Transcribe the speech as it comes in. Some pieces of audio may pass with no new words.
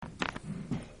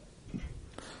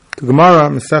The Gemara,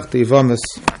 Masechta Yevamos,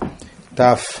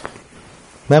 Daf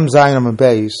Mem Zayin Amud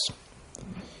Beis,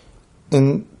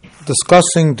 in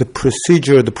discussing the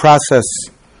procedure, the process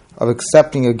of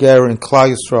accepting a ger in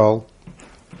Klal Yisrael,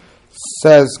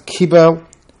 says Kibel,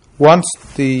 once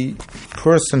the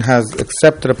person has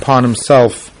accepted upon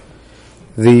himself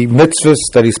the mitzvahs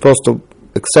that he's supposed to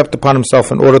accept upon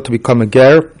himself in order to become a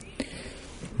ger,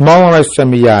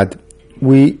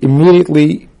 we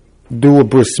immediately do a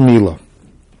bris milah.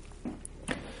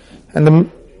 And the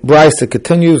Brisa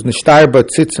continues,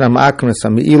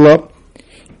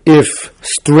 if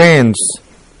strands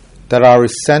that are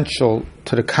essential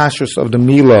to the kashrus of the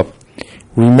milah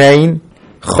remain,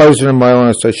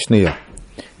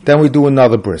 then we do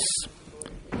another bris.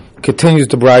 Continues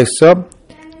the Brisa,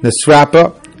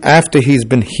 Nisrapa, after he's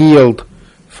been healed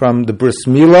from the bris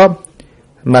milah,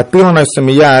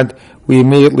 we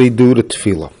immediately do the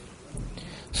tefillah.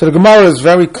 So the Gemara is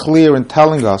very clear in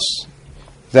telling us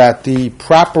that the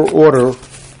proper order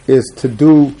is to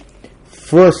do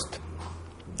first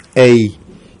the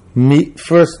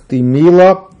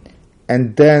milah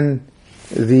and then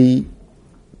the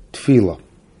tefillah.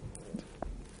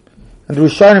 And the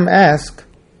Rishonim ask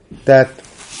that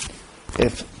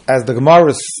if, as the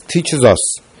Gemara teaches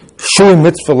us, shui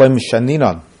mitzvah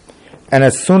le'mishaninan, and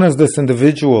as soon as this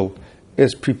individual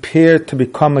is prepared to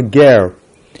become a ger,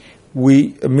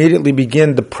 we immediately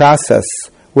begin the process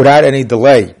without any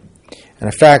delay. And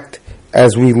in fact,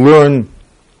 as we learn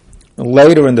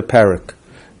later in the parak,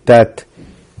 that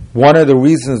one of the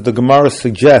reasons the Gemara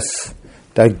suggests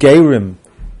that gerim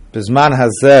bizman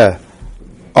hazeh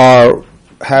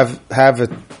have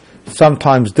it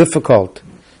sometimes difficult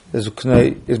is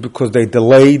because they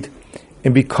delayed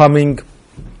in becoming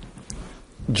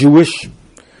Jewish,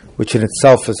 which in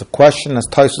itself is a question, as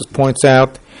Taisus points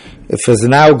out. If as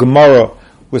now Gemara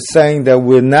was saying that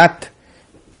we're not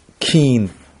keen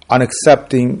on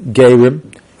accepting gerim,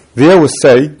 there would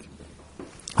say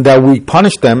that we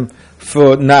punish them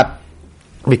for not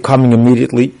becoming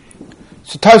immediately.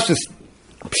 So Taisus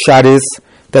pshat is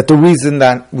that the reason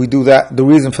that we do that, the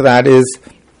reason for that is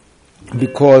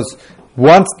because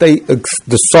once they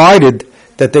decided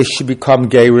that they should become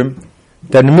gerim,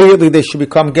 then immediately they should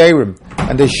become gerim,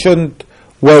 and they shouldn't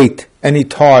wait any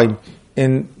time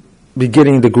in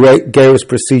beginning the Geirus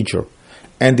procedure.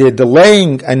 And they're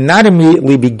delaying and not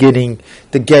immediately beginning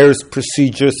the Geirus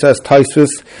procedure, says Taisus,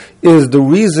 is the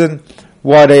reason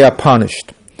why they are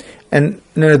punished. And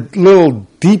in a little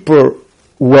deeper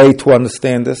way to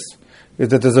understand this is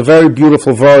that there's a very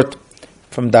beautiful word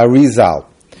from Darizal.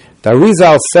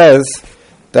 Darizal says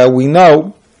that we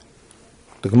know,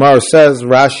 the Gemara says,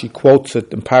 Rashi quotes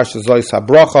it in Parshas Zois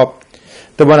HaBracha,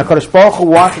 that when HaKadosh Baruch Hu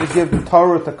wanted to give the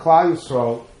Torah to Klal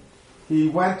Yisrael, he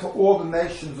went to all the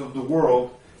nations of the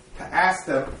world to ask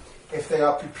them if they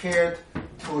are prepared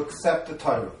to accept the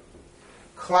Torah.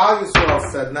 Klal Yisrael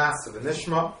said Nasa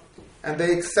v'nishma, and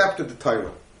they accepted the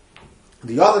Torah.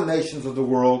 The other nations of the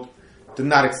world did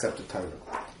not accept the Torah.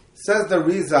 Says the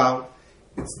Rizal,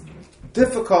 it's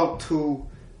difficult to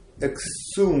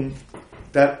assume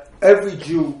that every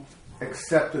Jew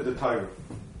accepted the Torah,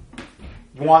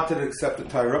 wanted to accept the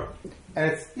Torah, and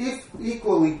it's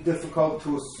equally difficult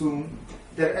to assume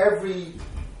that every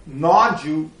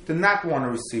non-Jew did not want to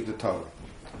receive the Torah.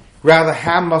 Rather,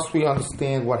 how must we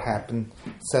understand what happened,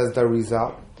 says the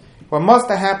Rizal? What must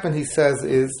have happened, he says,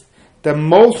 is that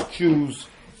most Jews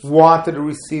wanted to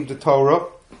receive the Torah,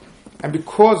 and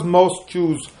because most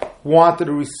Jews wanted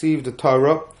to receive the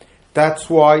Torah, that's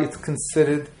why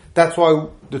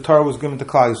the Torah was given to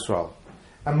Klal Yisrael.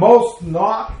 And most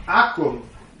Akum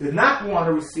did not want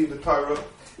to receive the Torah,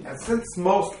 and since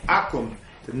most Akum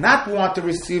did not want to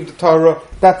receive the Torah,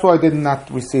 that's why they did not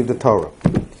receive the Torah.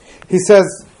 He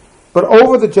says, but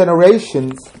over the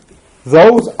generations,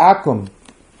 those Akum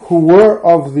who were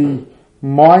of the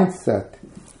mindset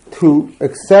to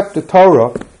accept the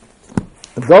Torah,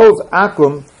 those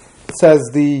Akum, says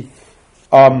the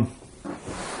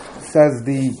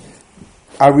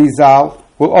Arizal,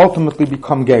 will ultimately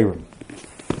become gerim.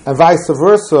 And vice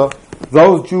versa,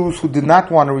 those Jews who did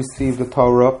not want to receive the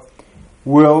Torah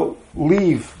will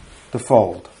leave the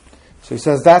fold. So he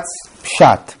says that's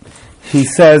pshat. He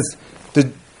says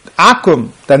the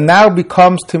akum that now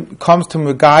comes to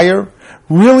Megayer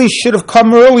really should have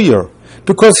come earlier,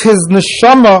 because his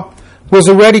neshama was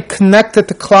already connected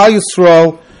to Klal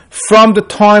Yisrael from the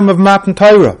time of Matan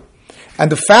Torah.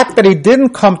 And the fact that he didn't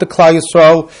come to Klal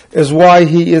Yisrael is why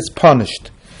he is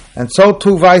punished. And so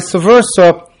too, vice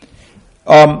versa,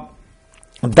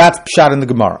 that's pshat in the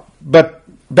Gemara. But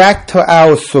back to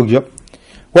our sugya,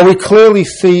 what we clearly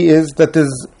see is that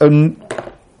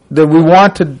we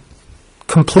want to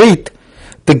complete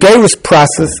the Geirus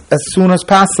process as soon as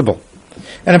possible.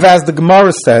 And if, as the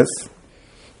Gemara says,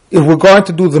 if we're going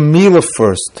to do the Milah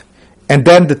first and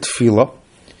then the Tefillah,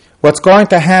 what's going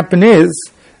to happen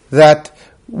is that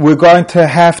we're going to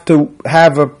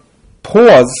have a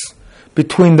pause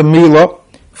between the Milah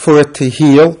for it to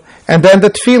heal and then the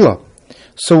Tefillah.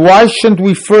 So why shouldn't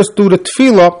we first do the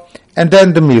Tefillah and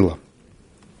then the Milah?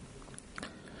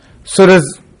 So the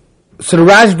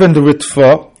Rashba and the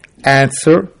Ritva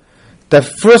answer that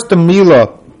first the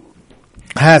Milah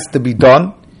has to be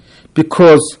done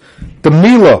because the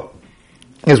Milah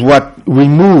is what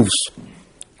removes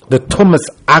the Tumas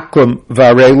Akram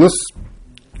Varelus,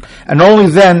 and only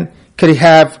then can he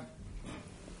have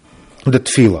the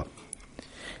Tefillah.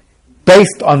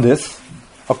 Based on this,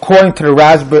 according to the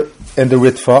Rashba and the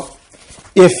Ritva,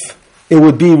 if it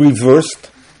would be reversed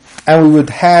and we would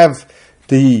have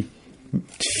the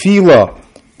Tefillah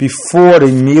before the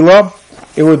Milah,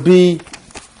 it would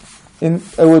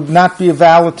not be a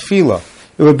valid Tefillah.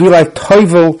 It would be like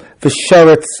Toivel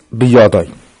v'Sheretz b'Yodai.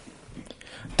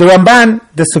 The Ramban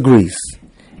disagrees,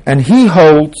 and he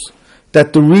holds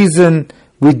that the reason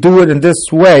we do it in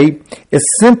this way is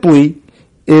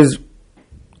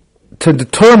to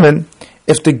determine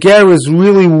if the ger is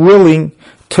really willing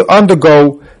to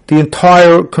undergo the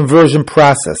entire conversion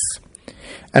process.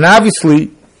 And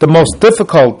obviously, the most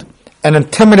difficult and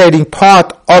intimidating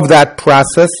part of that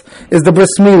process is the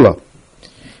bris milah.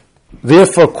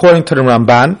 Therefore, according to the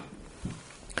Ramban,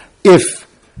 if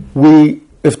the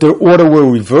order were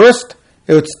reversed,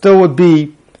 it would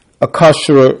be a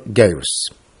kosher Geirus.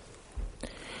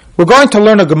 We're going to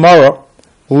learn a Gemara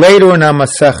later in our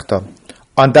Masechta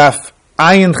on Daf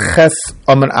Ayin Ches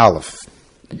Amen Aleph.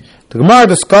 The Gemara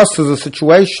discusses a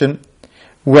situation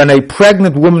when a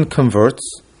pregnant woman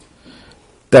converts.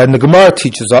 Then the Gemara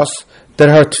teaches us that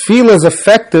her tefillah is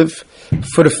effective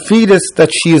for the fetus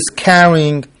that she is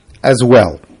carrying as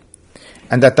well.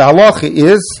 And that the halacha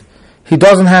is, he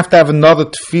doesn't have to have another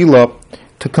tefillah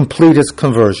to complete his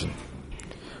conversion.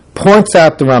 Points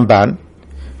out the Ramban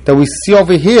that we see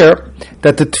over here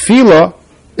that the tefillah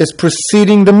is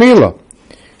preceding the milah.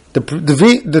 The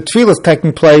tefillah is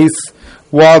taking place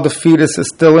while the fetus is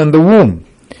still in the womb.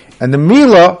 And the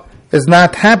milah is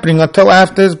not happening until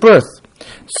after his birth.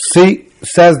 See,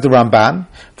 says the Ramban,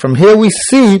 from here we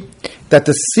see that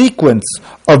the sequence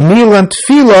of milah and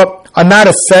tefillah are not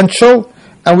essential,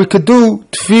 and we could do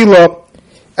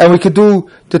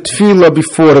the tefillah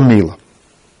before the milah.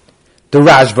 The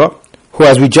Rashba, who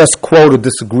as we just quoted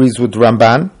disagrees with the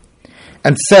Ramban,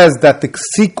 and says that the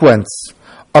sequence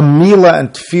of milah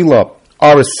and tefillah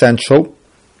are essential,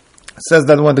 says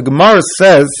that when the Gemara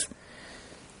says,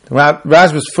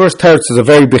 Rashba's first teretz is a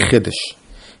very big chiddush.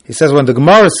 He says when the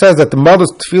Gemara says that the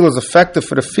mother's tefillah is effective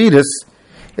for the fetus,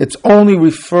 it's only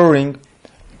referring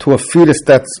to a fetus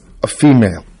that's a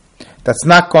female, that's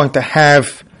not going to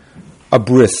have a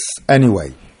bris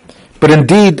anyway. But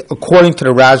indeed, according to the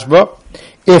Rashba,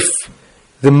 if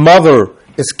the mother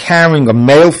is carrying a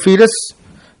male fetus,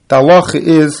 the halacha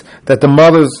is that the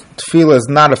mother's tefillah is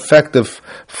not effective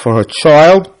for her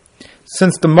child,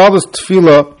 since the mother's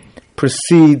tefillah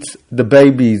precedes the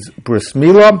baby's bris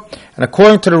milah, and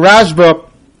according to the Rashba,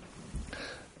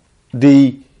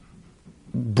 the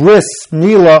bris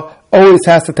milah always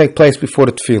has to take place before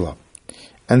the tefillah.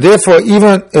 And therefore,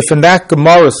 even if in that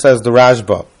Gemara, says the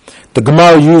Rashba, the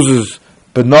Gemara uses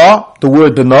b'na, the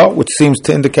word b'na, which seems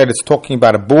to indicate it's talking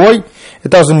about a boy, it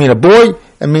doesn't mean a boy,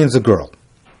 it means a girl.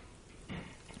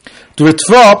 The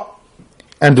Ritva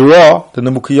and the Ra, the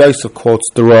Nemuki Yosef quotes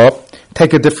the Ra,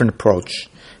 take a different approach.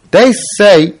 They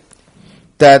say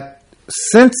that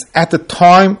since at the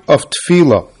time of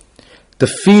tefillah, the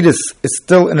fetus is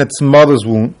still in its mother's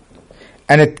womb,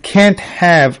 and it can't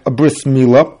have a bris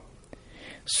milah,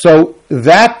 so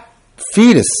that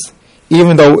fetus,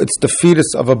 even though it's the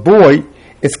fetus of a boy,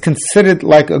 is considered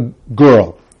like a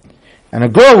girl. And a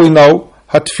girl, we know,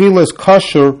 her tefillah is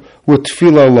kosher with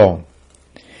tefillah alone.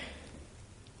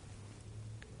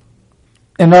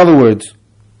 In other words,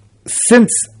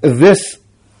 since this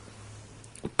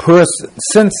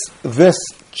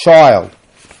child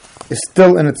is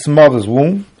still in its mother's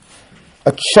womb,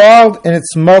 a child in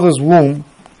its mother's womb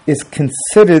is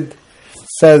considered,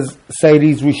 say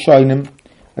these Rishonim,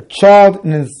 a child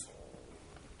in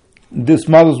this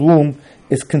mother's womb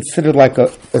is considered like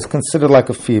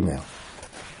a female.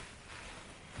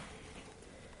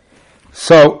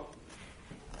 So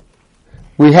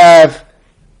we have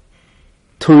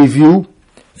to review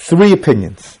three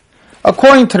opinions.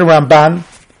 According to the Ramban,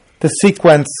 the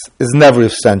sequence is never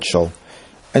essential,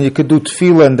 and you could do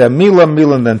tefillah and then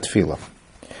milah and then tefillah.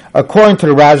 According to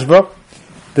the Rashba,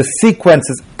 the sequence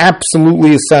is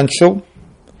absolutely essential.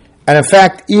 And in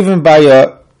fact, even by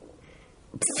a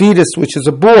fetus, which is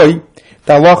a boy,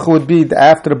 the halacha would be that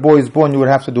after the boy is born, you would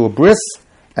have to do a bris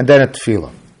and then a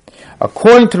tefillah.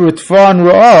 According to Ritva and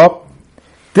Ra'ah,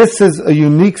 this is a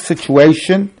unique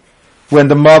situation when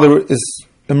the mother is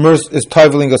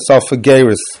toiveling herself for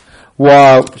Geirus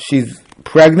while she's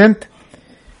pregnant,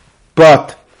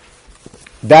 but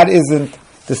that isn't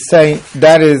the same.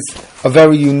 That is a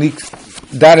very unique.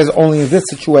 That is only in this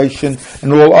situation.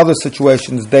 In all other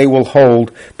situations, they will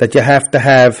hold that you have to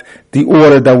have the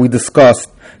order that we discussed: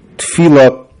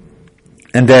 tefillah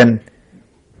and then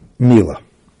milah,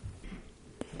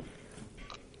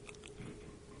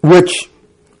 which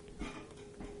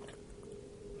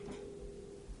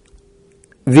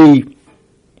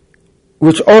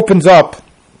opens up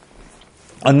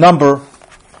a number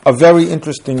of very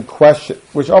interesting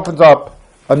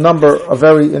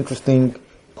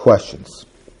questions.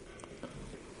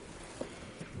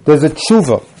 There's a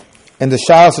tshuva in the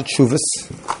Shalas of Tshuvas,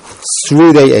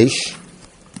 Sridei Eish.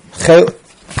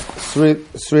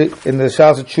 In the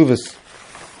Shalas of Tshuvas,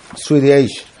 Sridei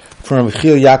Eish, from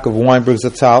Chil Yaakov Weinberg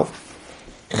Zatzal,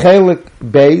 Chelik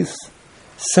Beis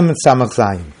Siman Samach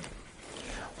Zayin,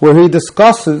 where he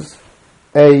discusses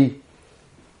a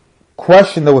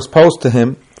question that was posed to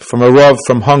him from a Rav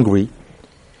from Hungary,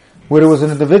 where there was an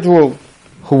individual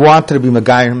who wanted to be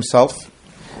Megayer himself,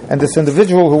 and this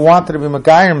individual who wanted to be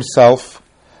Megayer himself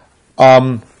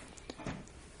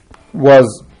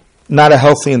was not a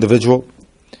healthy individual.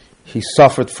 He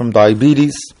suffered from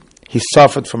diabetes, he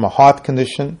suffered from a heart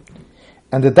condition,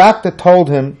 and the doctor told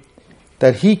him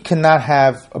that he cannot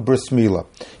have a bris milah.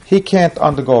 He can't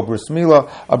undergo a bris milah.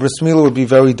 A bris milah would be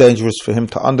very dangerous for him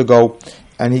to undergo,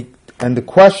 and the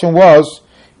question was,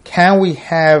 can we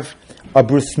have a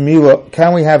bris milah?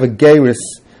 Can we have a Geirus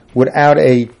without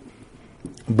a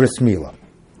bris milah?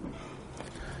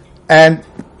 And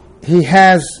he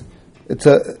has it's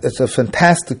a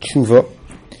fantastic tshuva,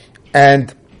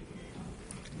 and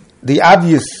the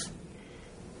obvious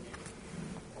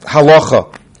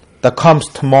halacha that comes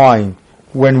to mind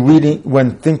when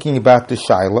thinking about the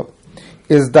shaila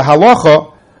is the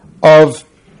halacha of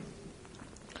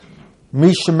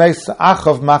mishemes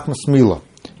achav machmas milah.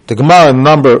 The Gemara in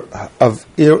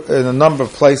a number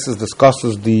of places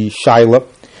discusses the shaila.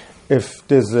 If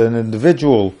there's a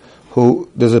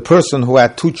person who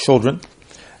had two children,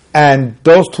 and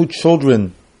those two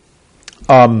children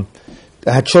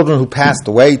had children who passed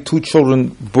away. Two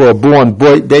children were born,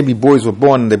 baby boys were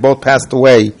born, and they both passed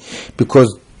away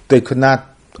because they could not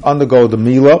undergo the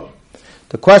milah.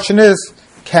 The question is,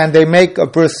 can they make a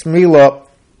bris milah?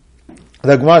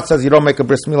 The Gemara says you don't make a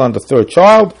bris milah on the third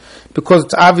child because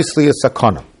it's obviously a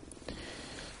sakana.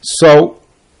 So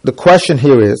the question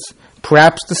here is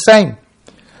perhaps the same.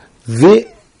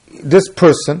 This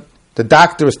person, the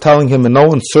doctor is telling him in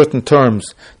no uncertain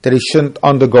terms that he shouldn't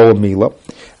undergo a milah,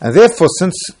 and therefore,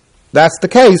 since that's the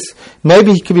case,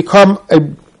 maybe he could become a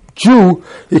Jew,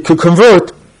 he could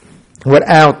convert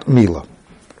without milah.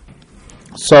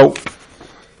 So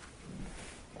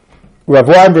Rav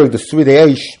Weinberg, the Sridei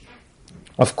Eish,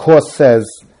 of course says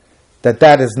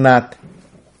that is not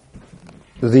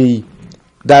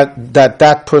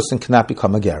that person cannot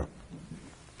become a ger,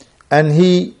 and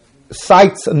he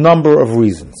cites a number of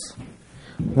reasons.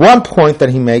 One point that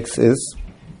he makes a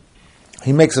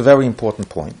very important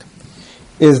point,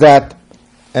 is that,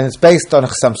 and it's based on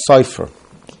Chsam Sofer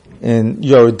in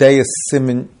Yeridei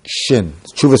Siman Shin.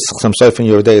 Chuvas Chsam Sofer in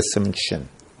Yeridei Siman Shin.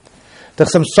 The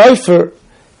Chsam Sofer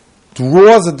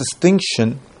draws a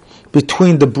distinction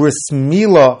between the bris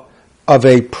milah of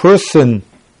a person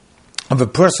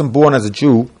born as a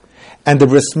Jew and the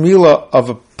bris milah of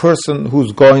a person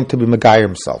who's going to be Megayer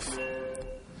himself.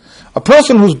 A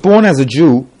person who's born as a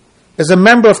Jew is a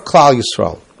member of Klal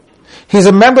Yisrael. He's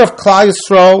a member of Klal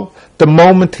Yisrael the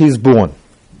moment he's born.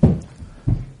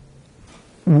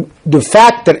 The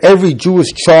fact that every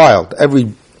Jewish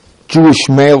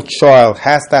male child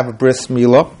has to have a bris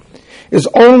milah is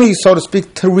only, so to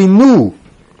speak, to renew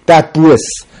that bris,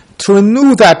 to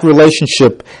renew that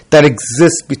relationship that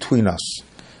exists between us.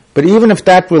 But even if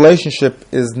that relationship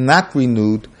is not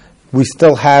renewed, we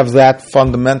still have that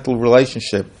fundamental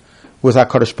relationship with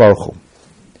HaKadosh Baruch Hu.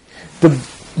 The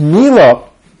milah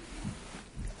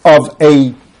of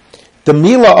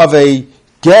a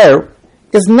ger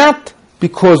is not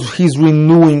because he's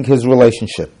renewing his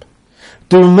relationship.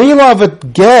 The milah of a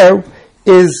ger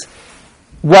is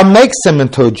what makes him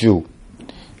into a Jew.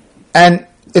 And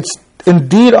it's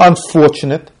indeed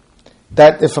unfortunate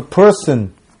that if a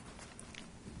person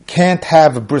can't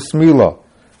have a bris milah,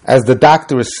 as the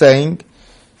doctor is saying,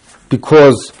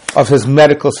 because of his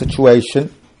medical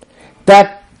situation,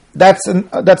 that's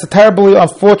a terribly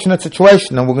unfortunate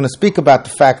situation, and we're going to speak about the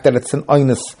fact that it's an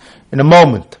onus in a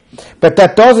moment. But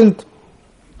that doesn't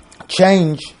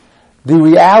change the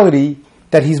reality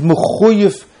that he's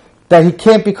mechuyev, that he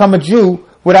can't become a Jew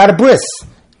without a bris,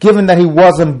 given that he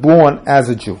wasn't born as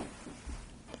a Jew.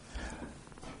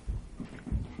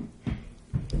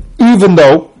 Even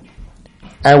though,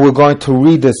 and we're going to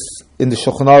read this in the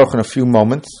Shulchan Aruch in a few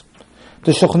moments,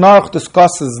 the Shulchan Aruch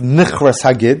discusses nichras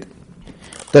hagid,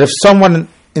 that if someone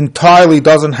entirely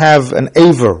doesn't have an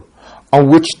aver on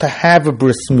which to have a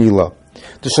bris milah,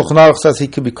 the Shulchan Aruch says he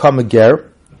can become a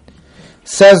ger.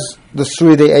 Says the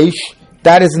Sridei Eish,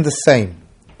 that isn't the same.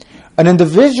 An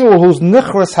individual who's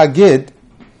nichras hagid,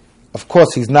 of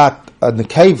course he's not a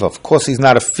nekeva, of course he's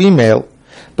not a female,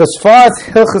 but as far as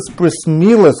hilchas bris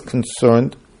milah is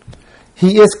concerned,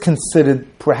 he is considered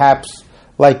perhaps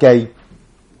like a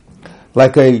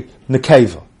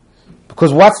nekeva.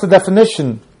 Because what's the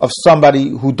definition of somebody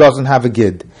who doesn't have a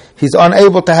gid? He's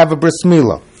unable to have a bris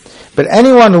milah. But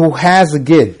anyone who has a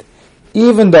gid,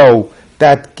 even though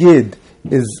that gid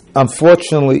is,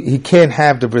 unfortunately, he can't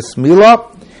have the bris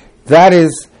milah, that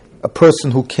is a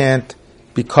person who can't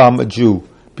become a Jew,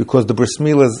 because the bris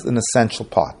milah is an essential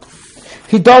part.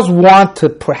 He does want to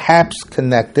perhaps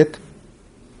connect it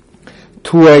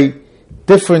to a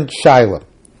different shaila.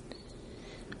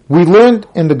 We learned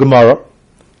in the Gemara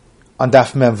on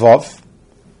Daf Mem Vav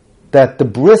that the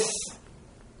bris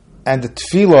and the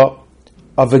tefillah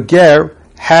of a ger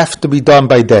have to be done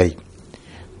by day.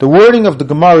 The wording of the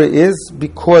Gemara is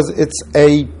because it's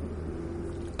a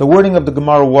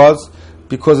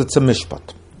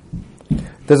mishpat.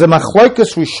 There's a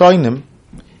machlokes rishonim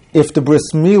if the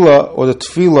bris milah or the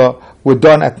tefillah were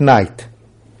done at night,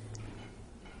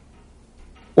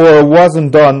 or it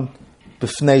wasn't done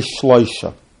b'fnei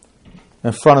shloisha,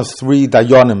 in front of 3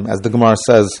 dayanim, as the Gemara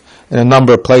says in a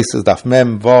number of places, Daf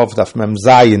Mem Vav, Daf Mem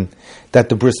Zayin, that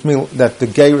the bris milah, that the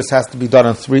Geirus has to be done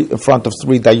in front of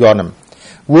 3 dayanim.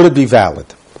 Would it be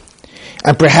valid?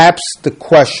 And perhaps the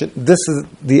question, this is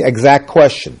the exact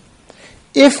question.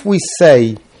 If we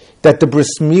say that the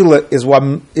bris milah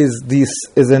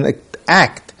is an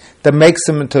act that makes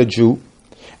him into a Jew,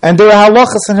 and there are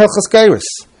halachas and hilchas Geirus.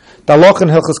 The halacha in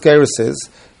hilchas Geirus is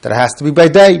that it has to be by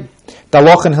day. The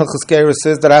halacha in hilchas Geirus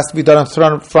is that it has to be done in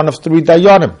front of 3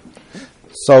 dayanim.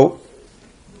 So,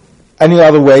 any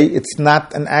other way, it's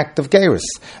not an act of Geirus.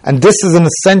 And this is an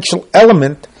essential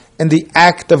element in the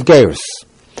act of Geirus.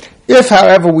 If,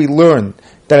 however, we learn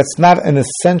that it's not an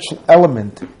essential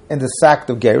element in this act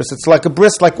of Geirus, it's like a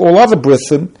bris, like all other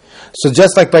brisim. So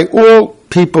just like by all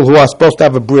people who are supposed to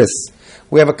have a bris,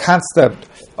 we have a concept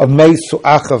of meisu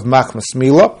achav machmas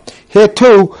milah. Here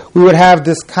too, we would have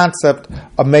this concept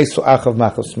of meisu achav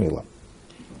machmas milah.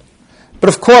 But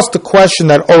of course, the question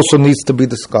that also needs to be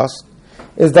discussed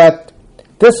is that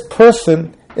this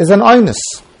person is an onus,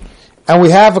 and we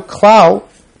have a klal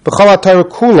b'chol ha'Torah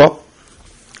kula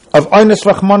of onus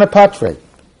rachmana patre.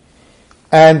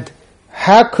 And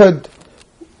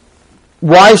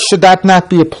why should that not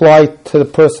be applied to the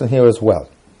person here as well?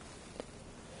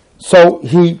 So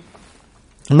he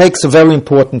makes a very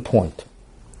important point.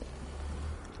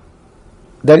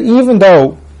 That even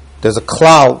though there's a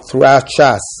klal throughout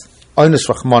Shas, onus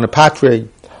rachmana patre,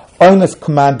 onus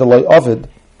command delay ovid,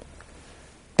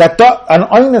 that an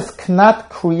onus cannot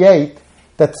create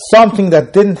that something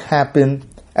that didn't happen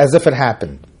as if it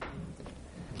happened.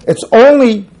 It's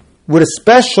only with a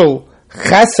special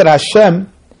chesed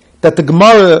Hashem that the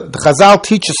Gemara, the Chazal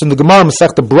teaches in the Gemara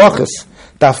Masechta Brachos,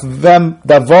 Daf Vav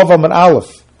Amud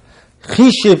Aleph,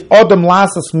 Chishiv Odom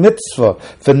Lasas Mitzvah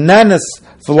V'nenes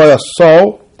V'lo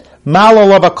Yasol Mal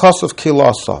Olav HaKosov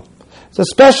Kilasa. It's a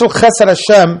special chesed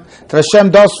Hashem that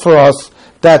Hashem does for us,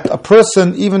 that a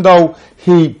person, even though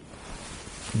he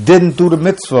didn't do the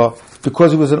mitzvah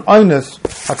because he was an onus,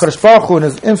 HaKadosh Baruch Hu in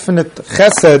His infinite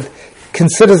chesed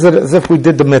considers it as if we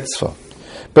did the mitzvah.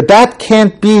 But that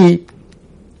can't be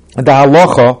the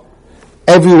halacha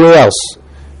everywhere else.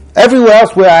 Everywhere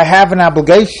else where I have an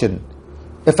obligation,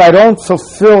 if I don't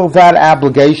fulfill that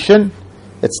obligation,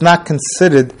 it's not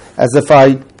considered as if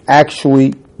I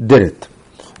actually did it.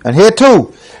 And here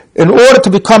too, in order to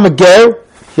become a ger,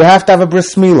 you have to have a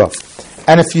bris milah.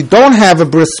 And if you don't have a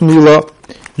bris milah,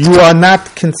 you're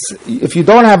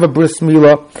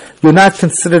not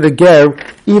considered a ger,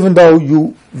 even though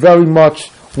you very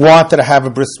much wanted to have a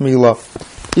bris milah.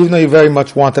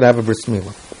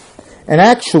 And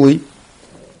actually,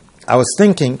 I was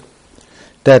thinking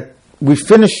that we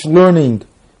finished learning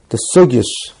the sugyas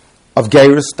of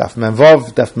Geirus, Daf Mem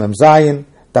Vav, Daf Mem Zayin,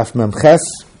 Daf Mem Ches,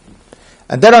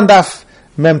 And then on Daf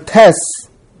Memtes,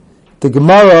 the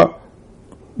Gemara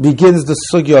begins the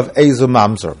sugya of Ezu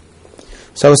Mamzer.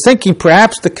 So I was thinking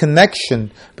perhaps the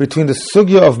connection between the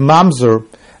sugya of Mamzer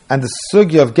and the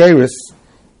sugya of Geirus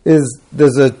is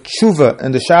there's a tshuva,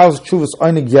 and the Shaal's tshuva is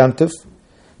Einig Yantiv,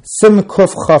 Sim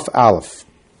Kuf Chaf Aleph.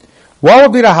 What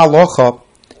would be the halacha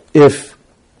if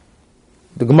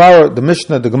the Gemara, the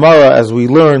Mishnah, the Gemara, as we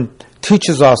learn,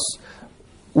 teaches us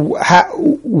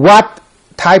what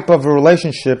type of a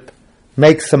relationship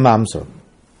makes a mamzer?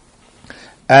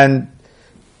 And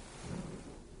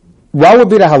what would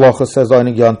be the halacha, says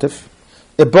Einig Yantif,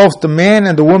 if both the man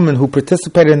and the woman who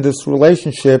participated in this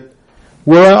relationship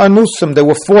were anusim, they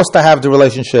were forced to have the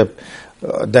relationship.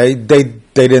 They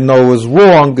didn't know it was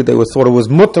wrong, they thought it was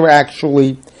mutter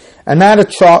actually, and now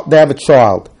they have a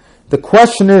child. The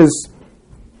question is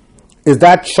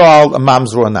that child a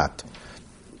mamzer or not?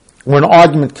 Where an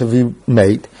argument can be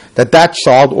made that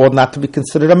child ought not to be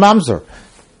considered a mamzer.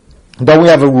 Though we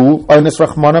have a rule, Oinus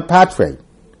Rachmana Patre.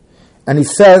 And he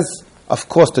says, of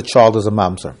course the child is a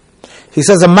mamzer. He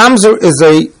says a mamzer is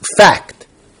a fact.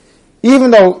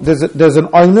 Even though there's an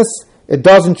oinus, it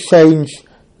doesn't change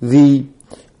the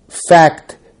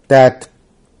fact that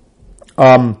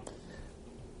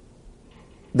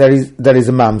that is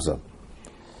a mamzer.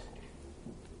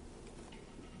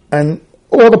 And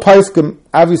all the Paiskim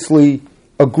obviously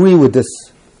agree with this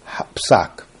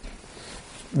psak.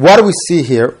 What do we see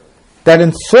here? That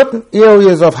in certain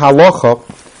areas of halacha,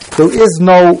 there is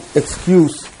no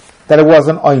excuse that it was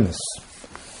an oinus.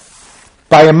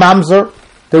 By a mamzer,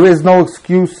 there is no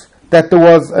excuse that there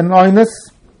was an oinus,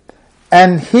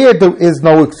 and here there is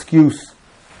no excuse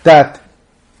that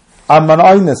I'm an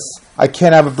oinus, I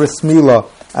can't have a bris milah,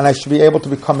 and I should be able to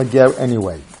become a ger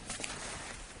anyway.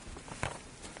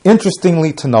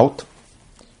 Interestingly to note,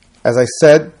 as I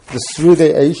said, the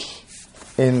Srudei Eish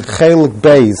in Chelik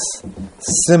Beis,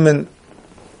 Siman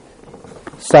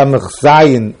Samach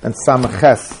Zayin and Samach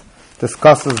Ches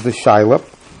discusses the Shaila,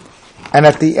 and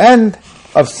at the end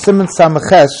of Siman Samach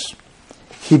Ches,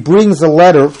 he brings a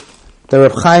letter that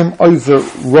Reb Chaim Oizer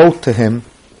wrote to him.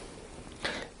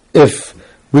 If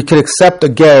we could accept a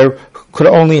ger who could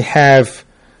only have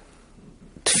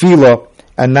tefillah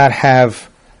and not have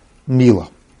milah.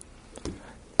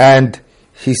 And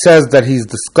he says that he's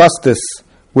discussed this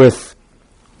with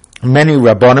many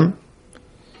Rabbanim,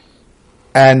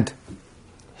 and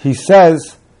he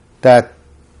says that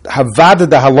Havada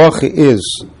the halacha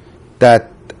is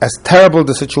that as terrible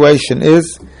the situation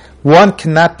is, one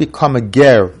cannot become a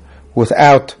ger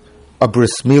without a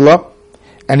bris milah.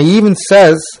 And he even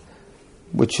says,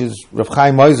 which is Rav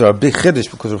Chaim Oizer, a big chiddush,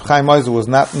 because Rav Chaim Oizer was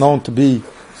not known to be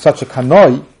such a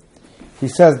kanoi, he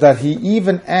says that he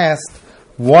even asked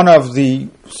one of the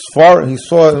Sfar, he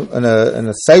saw in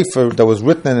a sefer that was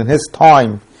written in his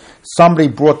time, somebody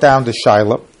brought down the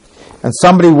Shaila, and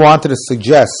somebody wanted to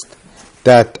suggest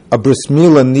that a bris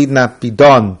milah need not be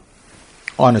done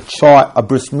on a child, a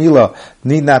bris milah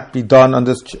need not be done on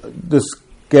this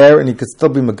ger, and he could still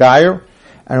be Megayer.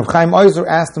 And Rav Chaim Oizer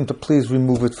asked him to please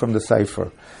remove it from the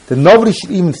sefer. That nobody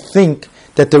should even think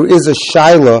that there is a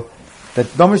Shaila,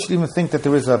 that nobody should even think that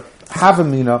there is a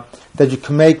Havamina, that you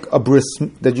can make a bris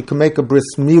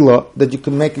milah, that you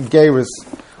can make a Geirus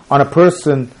on a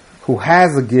person who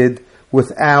has a gid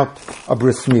without a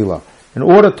bris milah. In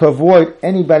order to avoid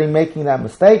anybody making that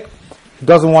mistake, he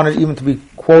doesn't want it even to be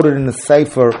quoted in the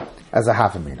sefer as a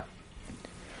Havamina.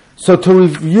 So to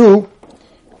review,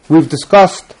 we've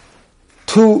discussed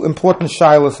two important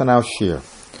shilas in our shir.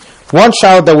 One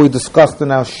shilah that we discussed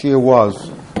in our shir was,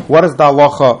 what is the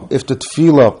halacha if the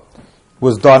tefillah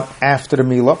was done after the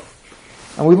milah?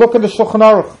 And we look at the Shulchan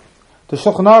Aruch. The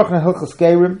Shulchan Aruch in Hilchos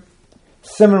Gerim,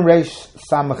 Siman Reish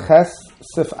Samach Ches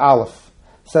Sif Aleph,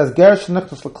 says ger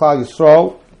shenichnas l'Klal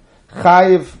Yisrael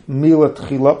chayiv milah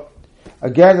tchila. A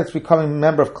ger that's becoming a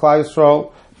member of Klal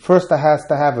Yisrael, first it has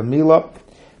to have a milah.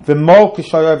 V'mol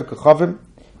kishayav k'chavim,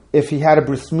 if he had a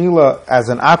bris milah as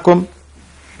an akum,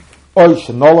 or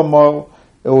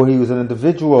he was an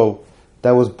individual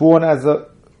that was born as a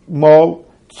mol,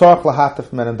 tzarch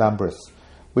lahataf men and dam bris.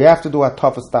 We have to do our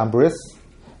toughest dam bris.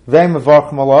 Ve'im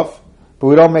mevarchim alav, but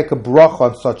we don't make a brach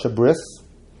on such a bris.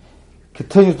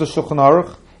 Continues the Shulchan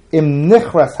Aruch, im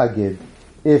nichras hagid,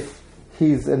 if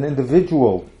he's an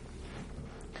individual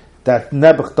that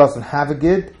Nebuch doesn't have a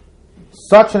gid,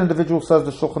 such an individual, says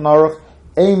the Shulchan Aruch,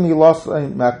 ein milos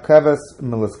ma'akeves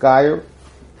milasgayer,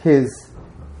 his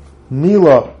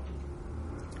milah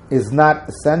is not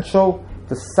essential.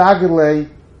 The sagile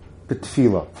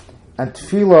b'tefillah, and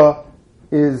tefillah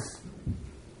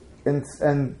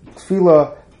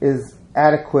is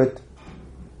adequate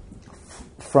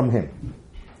from him.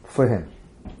 for him.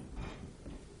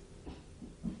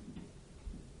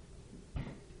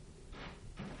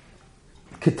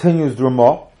 Continues the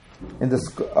Ramah in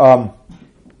discussing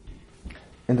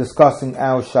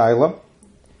our Shaila.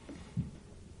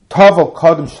 Tavel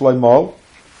Kadim Shloimol,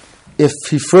 if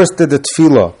he first did the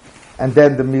Tefillah and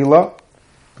then the Milah,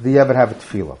 the Yeved have a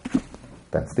Tefillah.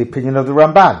 That's the opinion of the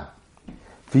Ramban.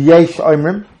 V'yesh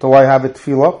Oimrim, do I have a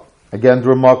Tefillah? Again, the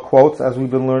Ramah quotes, as we've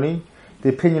been learning, the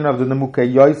opinion of the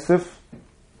Nemukei Yosef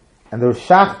and the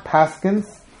Rishach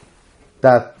Paskins,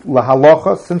 that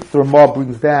Lahalocha, since the Ramah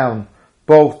brings down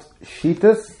both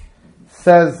Shitas,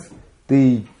 says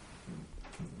the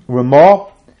Ramah,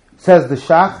 says the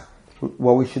Shach,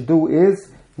 what we should do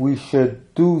is, we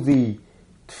should do the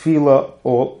Tefillah,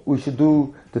 or we should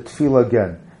do the Tefillah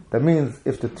again. That means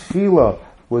if the Tefillah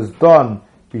was done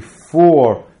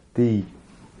before the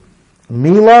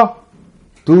Milah,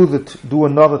 do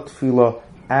another Tefillah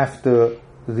after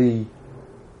the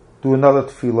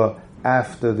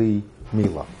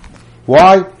Milah.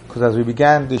 Why? Because as we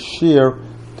began this year,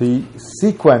 the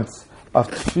sequence of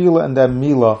Tefillah and then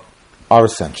Milah are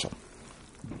essential.